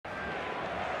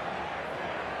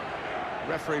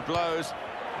Referee blows,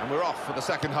 and we're off for the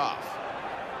second half.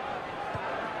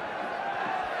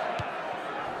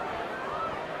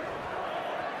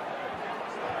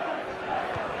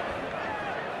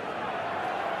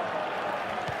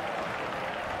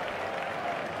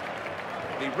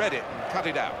 He read it and cut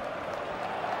it out.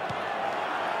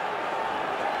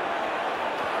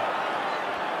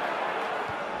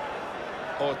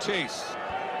 Ortiz.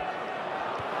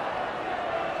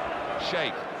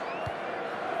 Shake.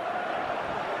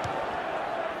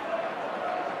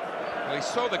 Well, he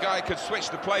saw the guy could switch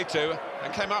the play to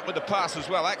and came up with the pass as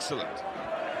well. Excellent.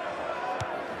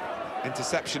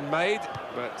 Interception made,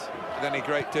 but with any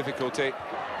great difficulty.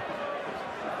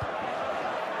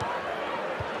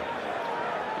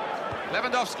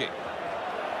 Lewandowski.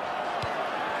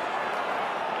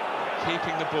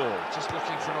 Keeping the ball, just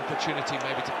looking for an opportunity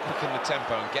maybe to quicken the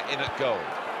tempo and get in at goal.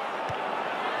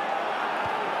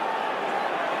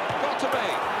 Got to be,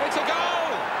 it's a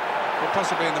goal! Well,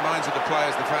 possibly in the minds of the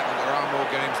players, the fact that there are more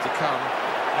games to come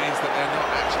means that they're not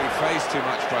actually phased too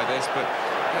much by this, but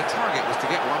their target was to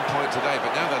get 1 point today,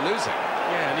 but now they're losing.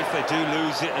 Yeah, and if they do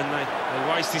lose it and they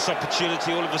waste this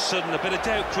opportunity, all of a sudden a bit of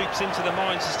doubt creeps into their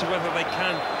minds as to whether they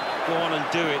can go on and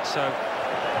do it, so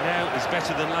now is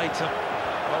better than later.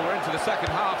 Well, we're into the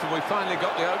second half and we finally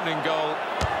got the opening goal,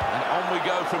 and on we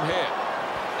go from here.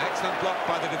 Excellent block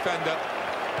by the defender.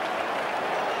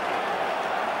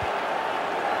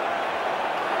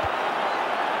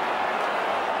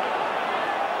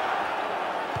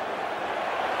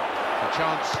 A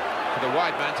chance for the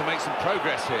wide man to make some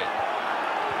progress here.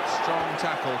 Strong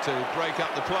tackle to break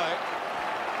up the play.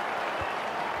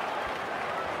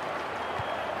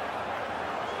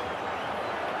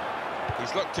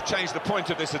 He's looked to change the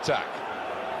point of this attack.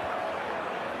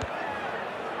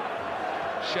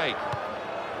 Shake.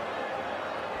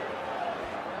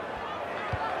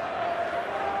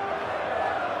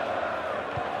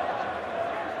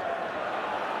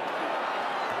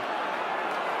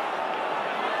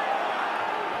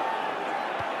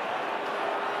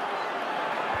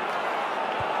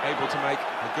 Able to make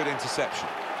a good interception.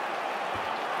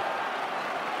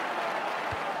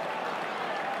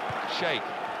 Shake.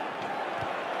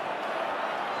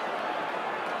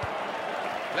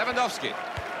 Lewandowski.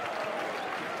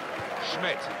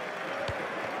 Schmidt.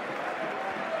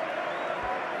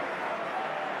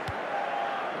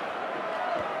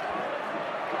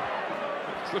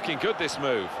 It's looking good, this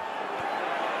move.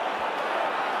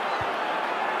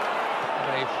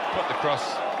 They've put the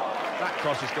cross. That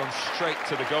cross has gone straight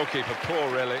to the goalkeeper. Poor,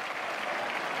 really.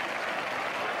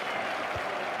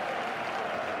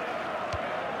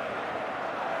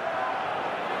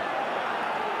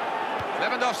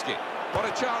 Lewandowski. What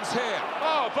a chance here.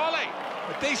 Oh, volley!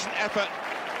 A decent effort,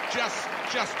 just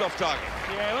off target.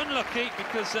 Yeah, unlucky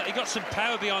because he got some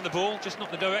power behind the ball, just not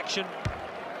the direction.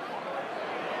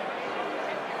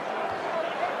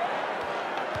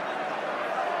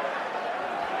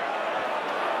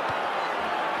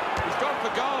 He's gone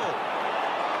for goal.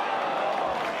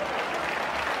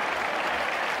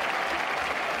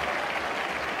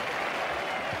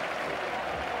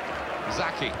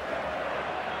 Zaki.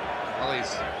 Well,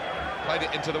 he's played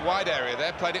it into the wide area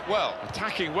there, played it well.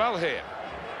 Attacking well here.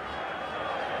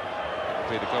 It'll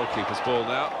be the goalkeeper's ball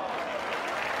now.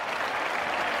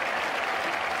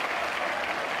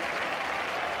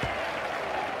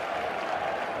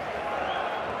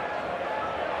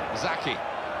 Zaki.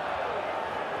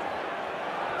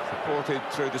 Supported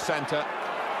through the centre.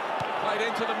 Played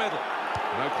into the middle.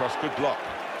 No cross, good block.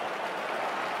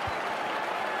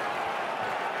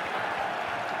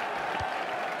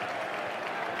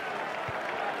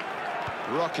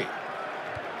 Rocky.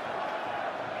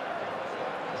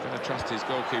 He's going to trust his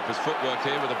goalkeeper's footwork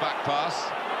here with a back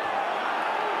pass.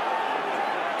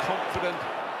 Confident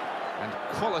and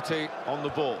quality on the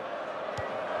ball.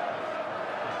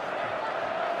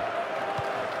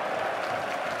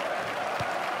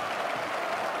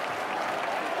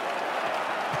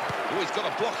 Oh, he's got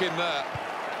a block in there.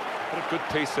 What a good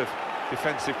piece of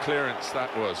defensive clearance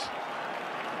that was.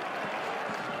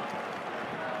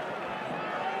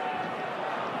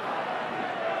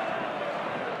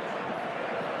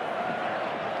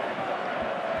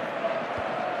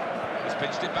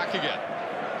 Pitched it back again.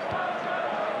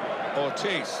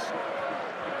 Ortiz.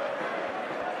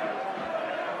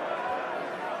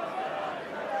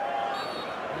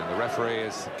 And the referee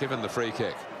has given the free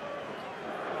kick.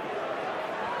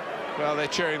 Well, they're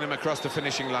cheering them across the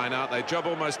finishing line, aren't they? Job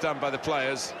almost done by the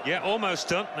players. Yeah, almost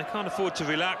done. They can't afford to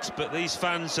relax, but these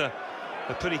fans are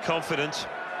pretty confident.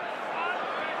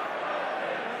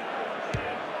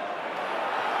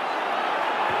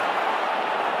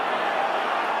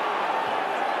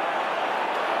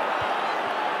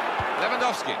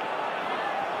 Lewandowski.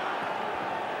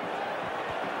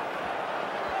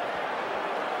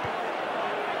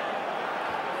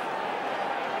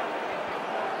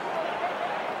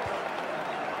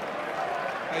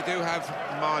 They do have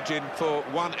margin for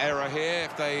one error here.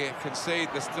 If they concede,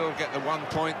 they still get the 1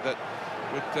 point that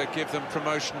would give them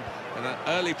promotion, and an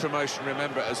early promotion,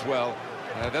 remember, as well.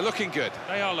 They're looking good.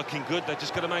 They are looking good. They've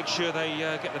just got to make sure they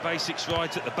get the basics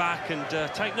right at the back and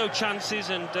take no chances,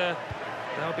 and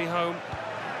they'll be home.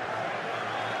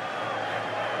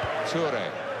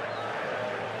 Toure.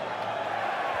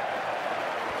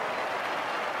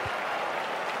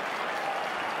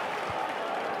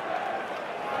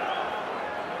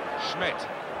 Schmidt.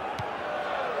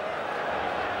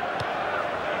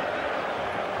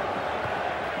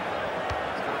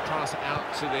 He's going to pass it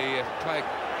out to the play.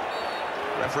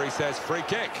 Referee says free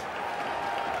kick.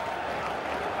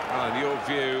 And your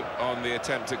view on the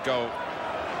attempt at goal?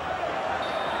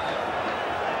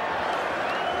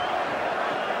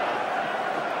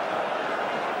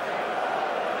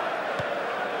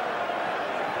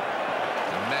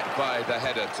 And met by the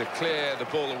header to clear the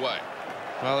ball away.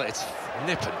 Well, it's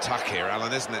nip and tuck here,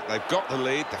 Alan, isn't it? They've got the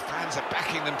lead, the fans are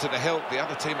backing them to the hilt, the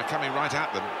other team are coming right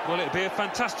at them. Well, it'd be a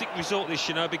fantastic result, this,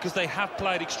 you know, because they have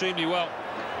played extremely well.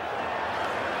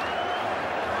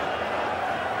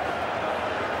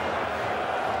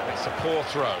 It's a poor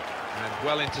throw, and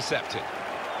well intercepted.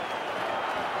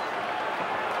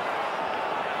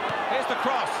 Here's the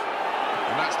cross.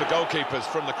 And that's the goalkeepers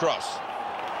from the cross.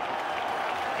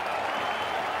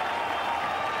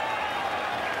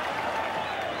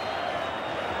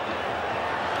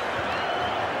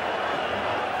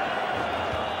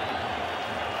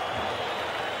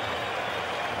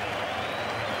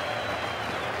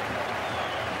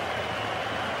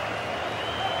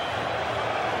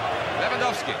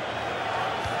 Lewandowski.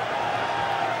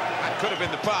 That could have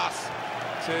been the pass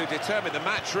to determine the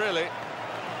match, really.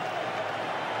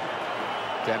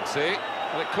 Dempsey.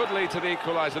 Well, it could lead to the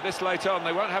equaliser. This late on,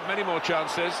 they won't have many more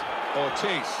chances.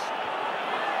 Ortiz.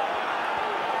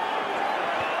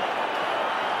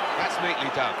 That's neatly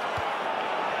done.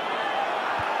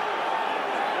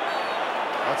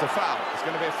 That's a foul. It's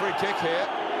going to be a free kick here.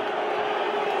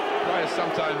 Players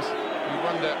sometimes, you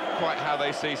wonder quite how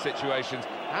they see situations.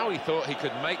 How he thought he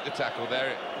could make the tackle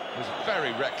there. It was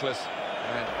very reckless,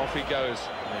 and off he goes.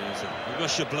 Yeah, it's a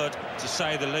rush of blood, to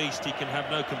say the least. He can have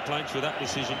no complaints with that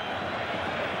decision.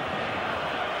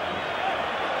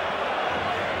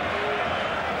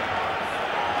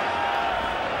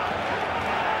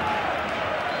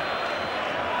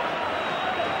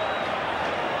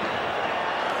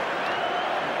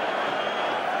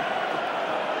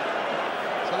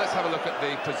 Let's have a look at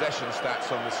the possession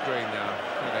stats on the screen now.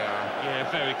 Here they are.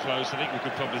 Yeah, very close. I think we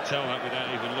could probably tell that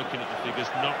without even looking at the figures.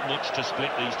 Not much to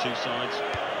split these two sides.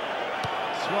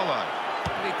 Swallow.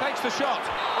 And he takes the shot.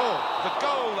 Oh, the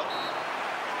goal.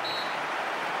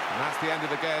 And that's the end of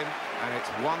the game, and it's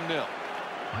 1-0.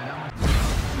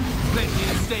 Plenty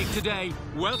at stake today.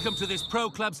 Welcome to this Pro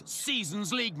Club's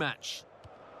Seasons League match.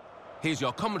 Here's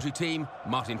your commentary team,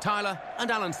 Martin Tyler and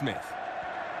Alan Smith.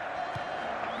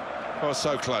 Well,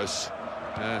 so close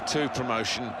to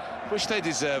promotion, which they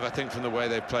deserve, I think, from the way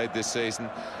they've played this season.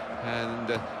 And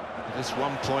this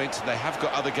 1 point, they have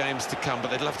got other games to come, but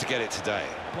they'd love to get it today.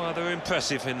 Well, they were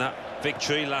impressive in that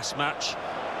victory last match,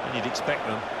 and you'd expect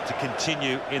them to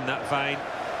continue in that vein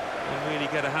and really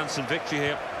get a handsome victory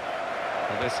here.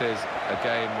 Well, this is a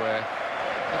game where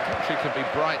the country can be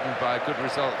brightened by a good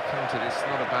result, can't it? It's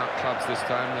not about clubs this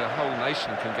time. The whole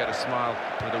nation can get a smile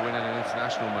with a win in an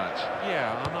international match.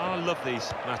 Yeah, I love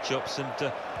these matchups,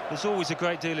 and there's always a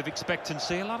great deal of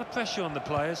expectancy, a lot of pressure on the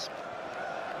players.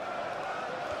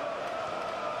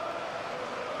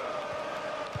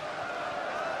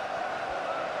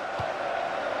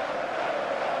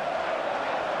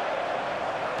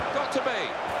 Got to be.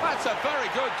 That's a very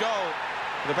good goal.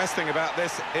 The best thing about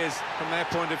this is, from their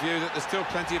point of view, that there's still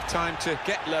plenty of time to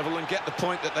get level and get the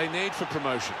point that they need for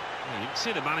promotion. Yeah, you can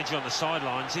see the manager on the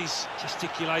sidelines. He's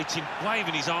gesticulating,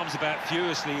 waving his arms about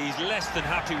furiously. He's less than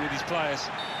happy with his players.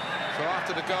 So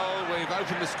after the goal, we've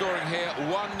opened the scoring here,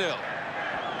 1-0.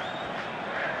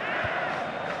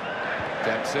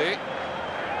 Dempsey.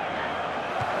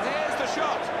 And here's the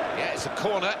shot. Yeah, it's a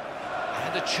corner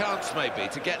and a chance maybe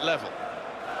to get level.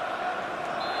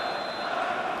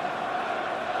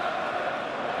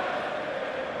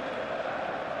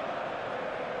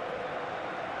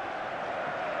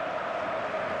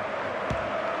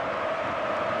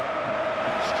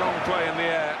 Strong play in the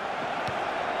air.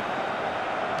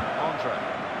 Andre.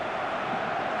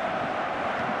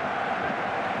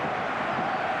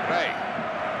 Ray.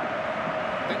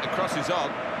 I think the crosses on.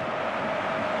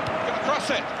 Gonna cross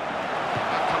it.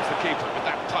 Out comes the keeper with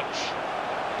that punch.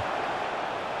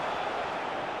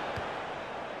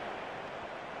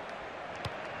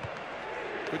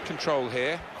 Good control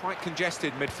here. Quite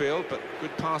congested midfield, but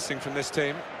good passing from this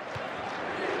team.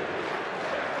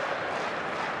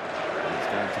 It's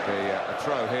going to be a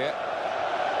throw here.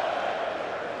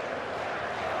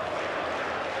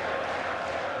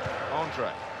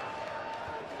 Andre.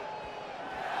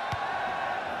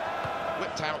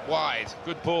 Whipped out wide.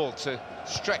 Good ball to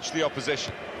stretch the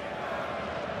opposition.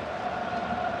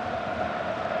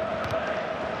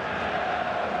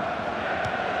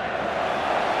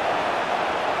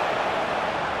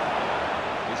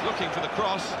 He's looking for the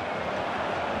cross.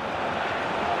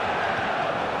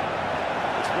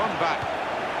 It's one back.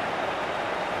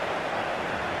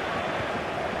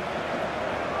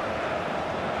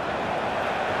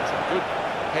 It's a good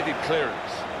headed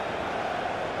clearance.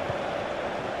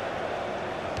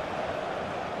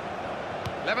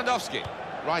 Lewandowski,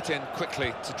 right in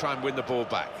quickly to try and win the ball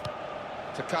back.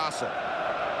 To Castle.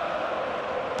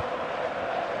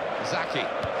 Zaki.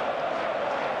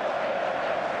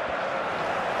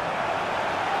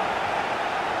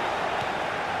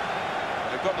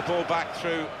 They've got the ball back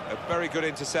through a very good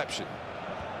interception.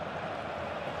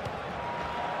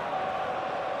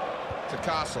 To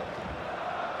Castle.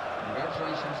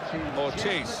 Congratulations to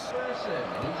Ortiz.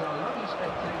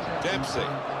 Dempsey.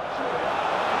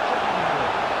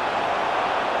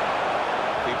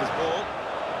 Keeper's ball.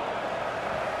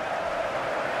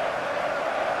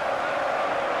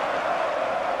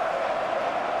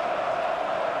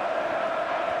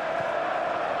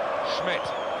 Schmidt.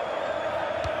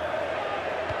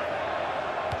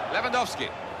 Lewandowski.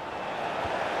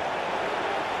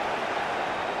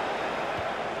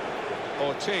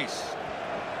 Ortiz.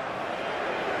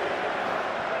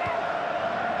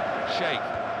 Shake.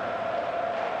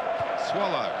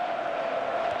 Swallow.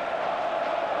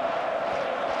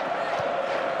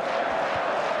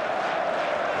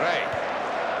 Ray.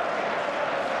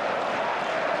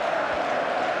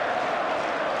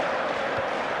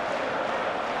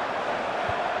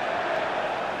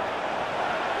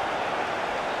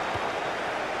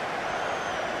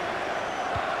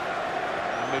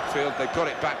 In midfield, they got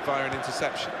it back via an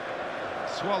interception.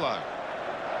 Swallow.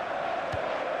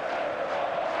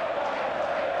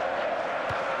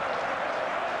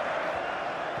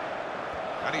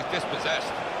 And he's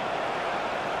dispossessed.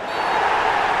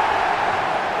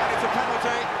 And it's a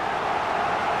penalty.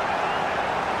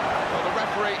 Well, the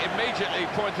referee immediately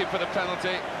pointed for the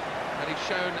penalty, and he's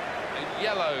shown a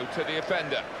yellow to the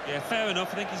offender. Yeah, fair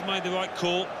enough. I think he's made the right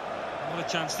call. What a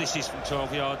chance this is from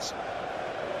 12 yards.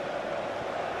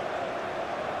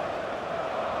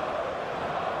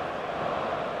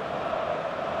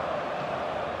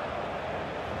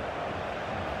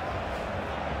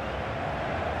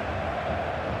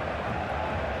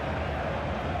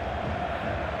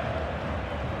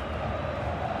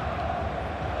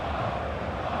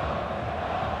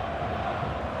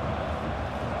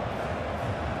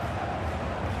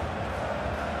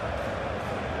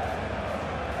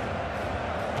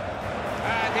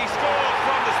 He scores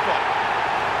from the spot.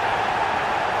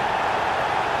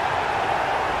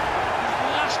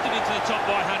 Lashed it into the top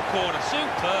right-hand corner.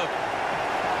 Superb.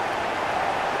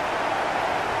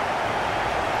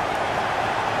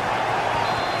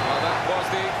 Well, that was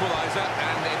the equaliser,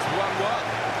 and it's 1-1.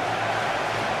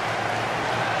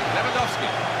 Lewandowski.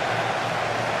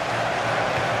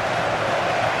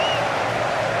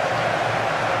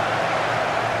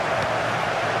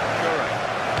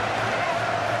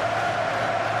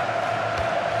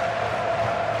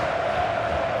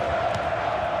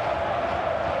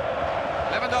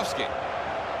 Lewandowski.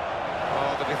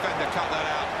 Oh, the defender cut that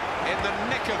out in the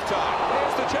nick of time.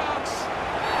 Here's the chance.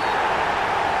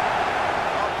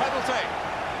 Oh, penalty.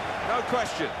 No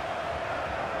question.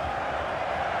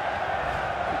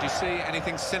 Did you see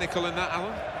anything cynical in that,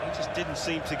 Alan? He just didn't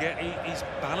seem to get his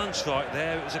balance right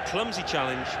there. It was a clumsy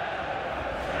challenge.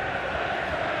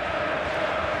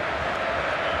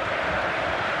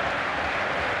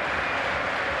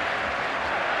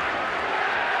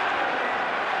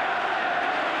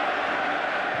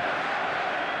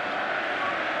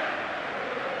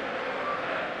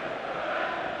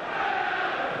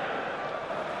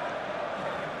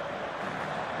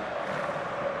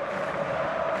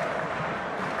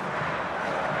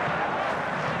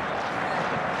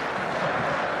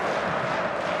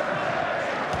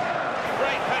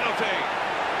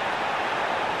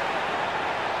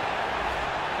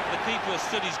 The keeper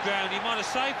stood his ground. He might have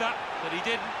saved that, but he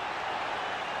didn't.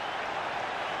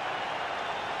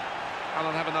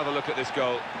 Alan, have another look at this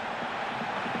goal.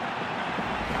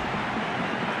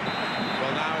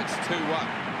 now it's 2-1.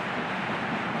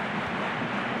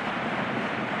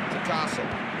 To Castle.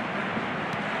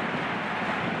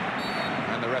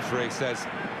 And the referee says,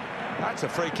 that's a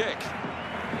free kick.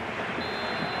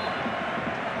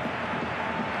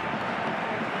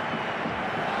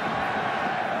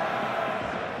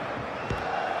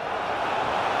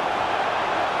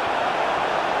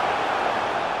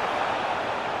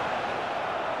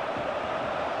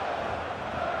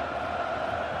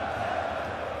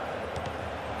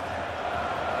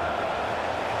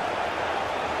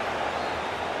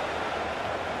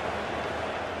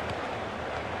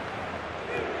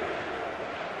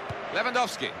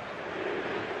 Lewandowski.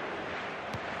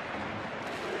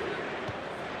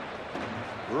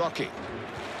 Rocky.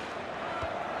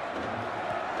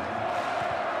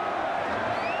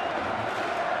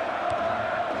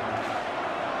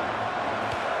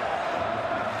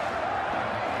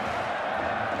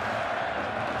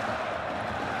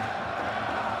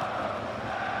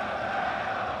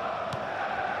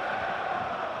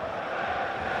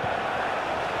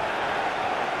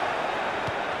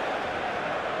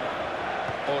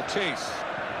 Ortiz.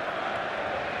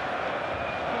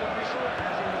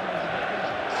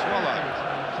 Swallow.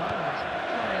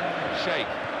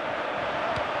 Shake.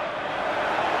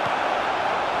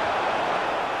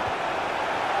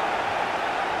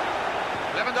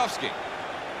 Lewandowski.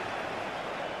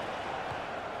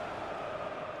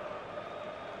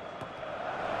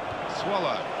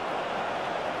 Swallow.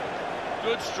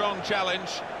 Good strong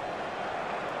challenge.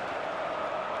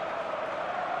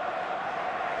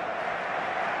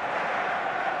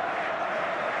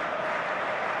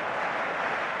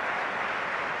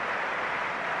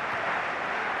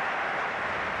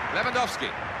 Lewandowski.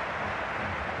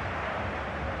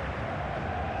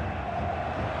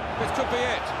 This could be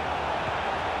it.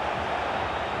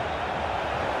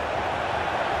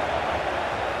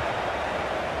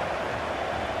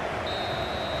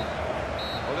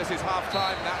 Well, this is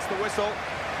half-time, that's the whistle.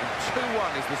 And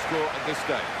 2-1 is the score at this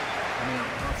stage.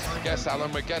 I guess,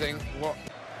 Alan, we're getting what...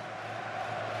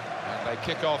 And they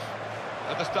kick off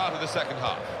at the start of the second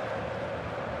half.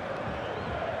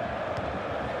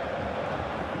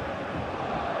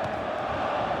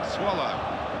 Swallow.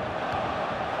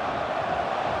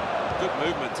 Good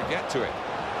movement to get to it.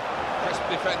 Crisp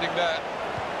defending there.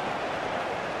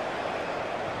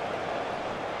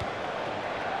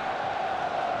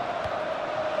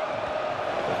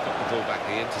 They've got the ball back,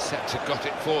 the interceptor got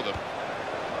it for them.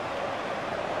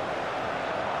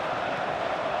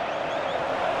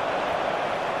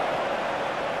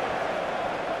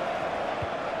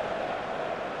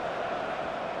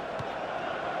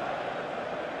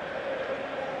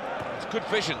 Good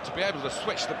vision to be able to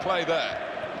switch the play there.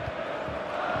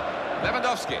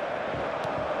 Lewandowski.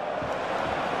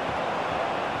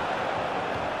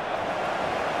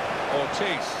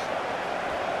 Ortiz.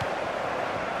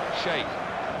 Shake.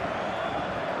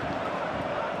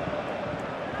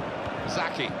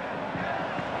 Zaki.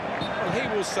 Well,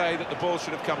 he will say that the ball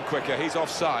should have come quicker. He's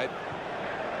offside.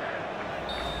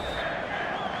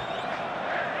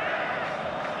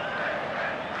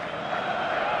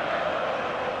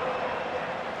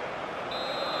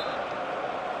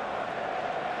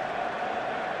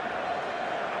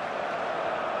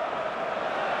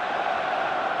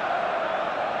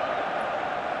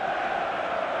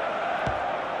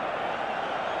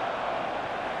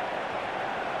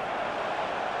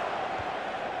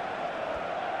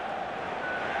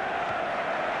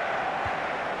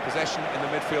 Possession in the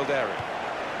midfield area.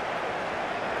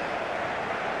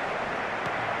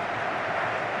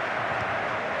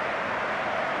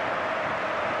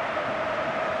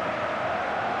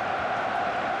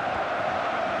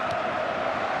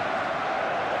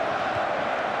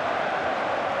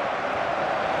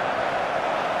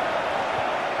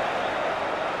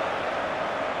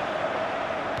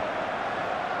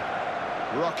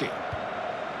 Rocky.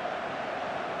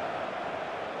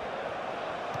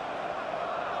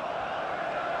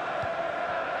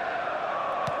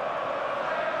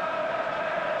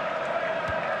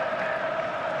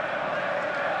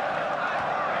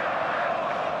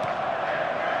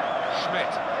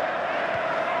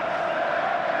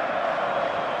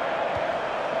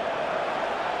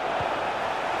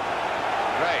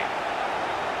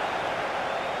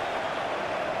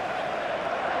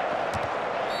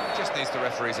 Just needs the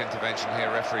referee's intervention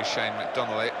here, referee Shane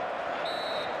McDonnell.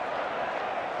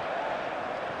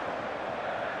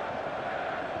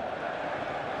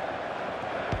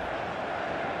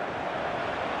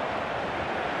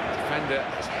 Defender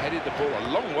has headed the ball a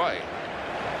long way.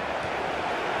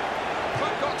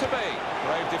 But got to be.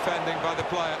 Brave defending by the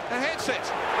player. And hits it.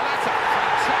 And that's a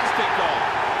fantastic goal.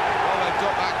 Well, they've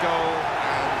got that goal,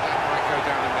 and that might go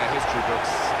down in their history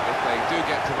books. If they do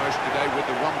get promotion today with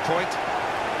the 1 point,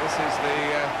 this is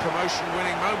the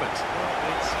promotion-winning moment.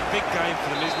 Well, it's a big game for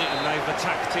them, isn't it? And they've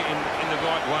attacked it in the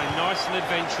right way. Nice and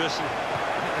adventurous, and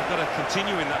I think they've got to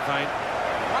continue in that vein.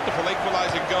 Wonderful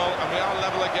equalising goal, and we are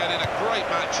level again in a great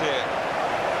match here.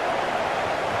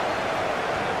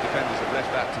 The defenders have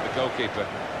left that to the goalkeeper.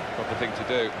 Proper thing to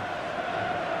do.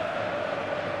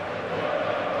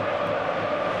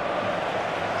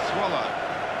 Swallow.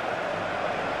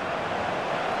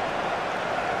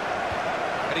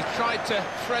 And he tried to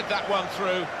thread that one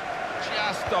through,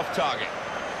 just off target.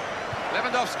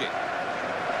 Lewandowski.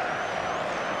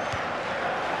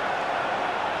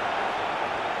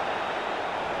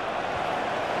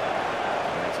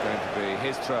 It's going to be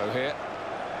his throw here.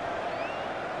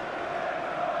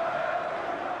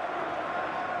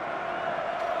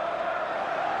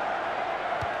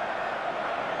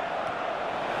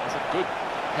 It's a good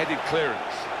headed clearance.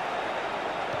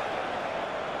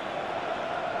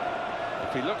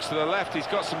 If he looks to the left, he's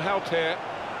got some help here.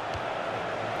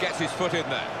 Gets his foot in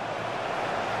there.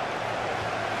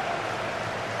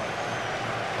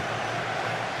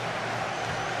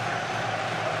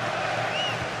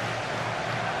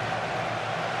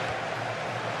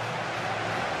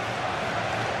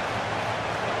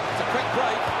 It's a quick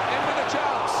break, in with a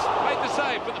chance. Made the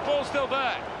save, but the ball's still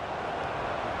there.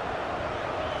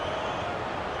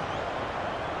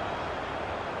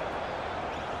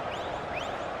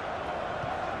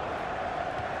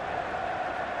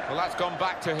 Well, that's gone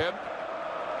back to him.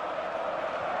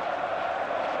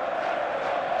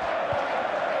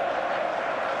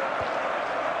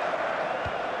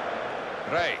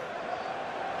 Ray.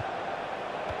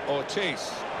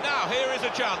 Ortiz. Now, here is a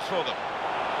chance for them.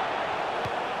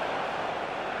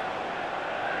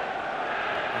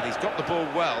 And he's got the ball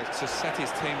well to set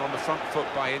his team on the front foot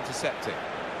by intercepting.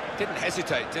 Didn't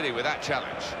hesitate, did he, with that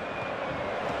challenge?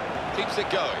 Keeps it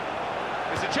going.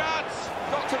 There's a chance!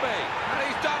 Got to be, and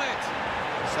he's done it!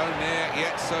 So near,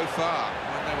 yet so far.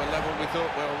 When they were level, we thought,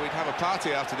 well, we'd have a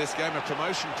party after this game, a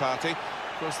promotion party.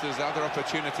 Of course, there's other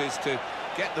opportunities to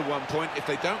get the 1 point if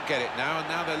they don't get it now, and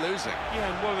now they're losing. Yeah,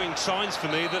 and worrying signs for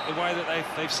me that the way that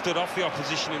they've stood off the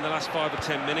opposition in the last 5 or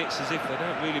 10 minutes, as if they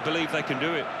don't really believe they can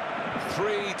do it.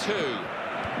 3-2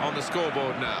 on the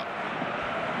scoreboard now.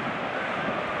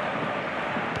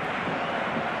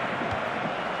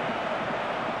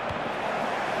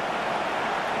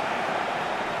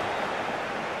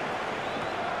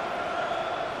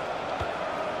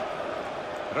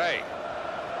 Ray.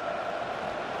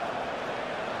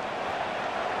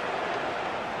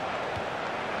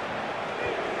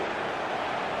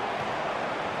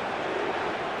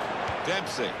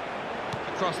 Dempsey.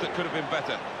 A cross that could have been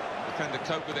better. Defender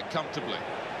coped with it comfortably.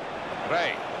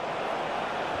 Ray.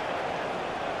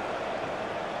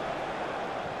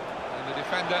 And the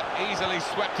defender easily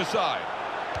swept aside.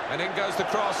 And in goes the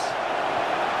cross.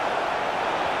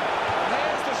 And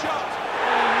here's the shot.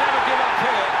 Well, you never give up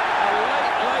here.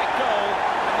 A late goal,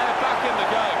 and they're back in the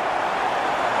game.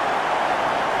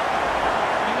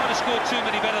 He might have scored too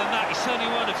many better than that. He certainly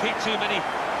won't have hit too many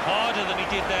harder than he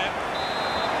did there.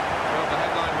 Well, the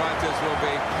headline writers will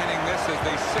be pinning this as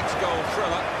the 6-goal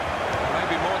thriller.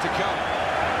 Maybe more to come.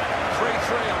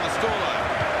 3-3 on the scoreline.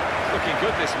 Looking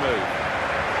good, this move.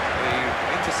 The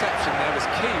interception there was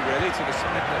key, really, to the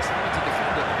side that's hard to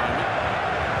defend at the moment.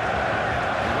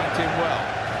 He went in well.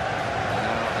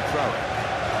 Now a throw.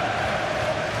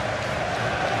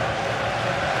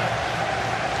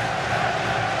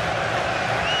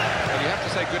 Well, you have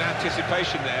to say good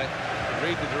anticipation there.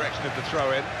 Read the direction of the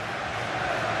throw-in.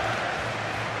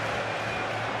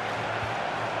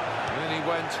 He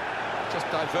went, just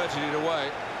diverted it away.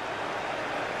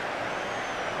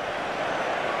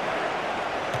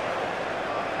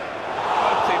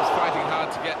 Both teams fighting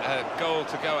hard to get a goal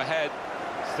to go ahead.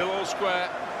 Still all square.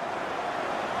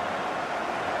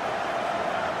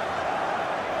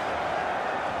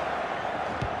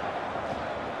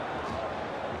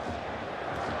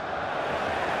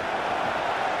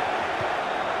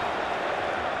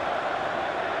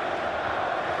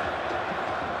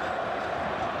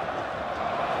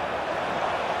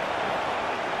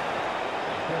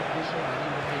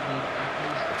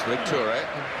 It's with Toure.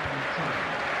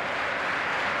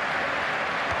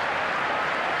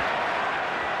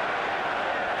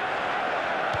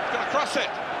 Gonna cross it.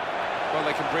 Well,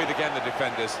 they can breathe again, the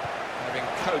defenders, having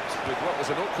coped with what was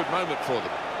an awkward moment for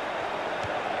them.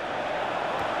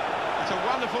 It's a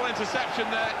wonderful interception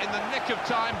there in the nick of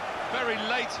time, very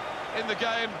late in the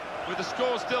game, with the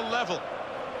score still level.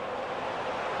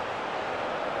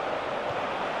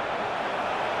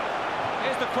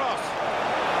 Here's the cross.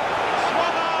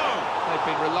 Swung on! They've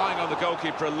been relying on the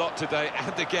goalkeeper a lot today,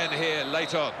 and again here,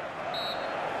 late on.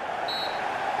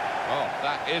 Oh,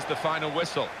 that is the final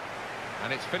whistle.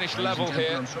 And it's finished level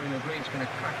here. I'm sure you agree it's been a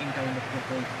cracking game of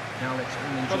football. Now let's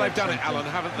all enjoy. Well, they've done it, Alan,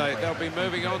 haven't they? They'll be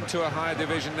moving on to a higher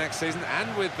division next season,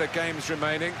 and with the games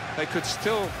remaining, they could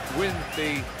still win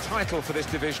the title for this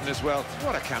division as well.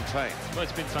 What a campaign. Well,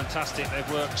 it's been fantastic.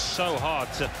 They've worked so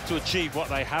hard to achieve what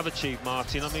they have achieved,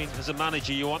 Martin. I mean, as a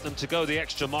manager, you want them to go the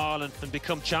extra mile and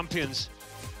become champions.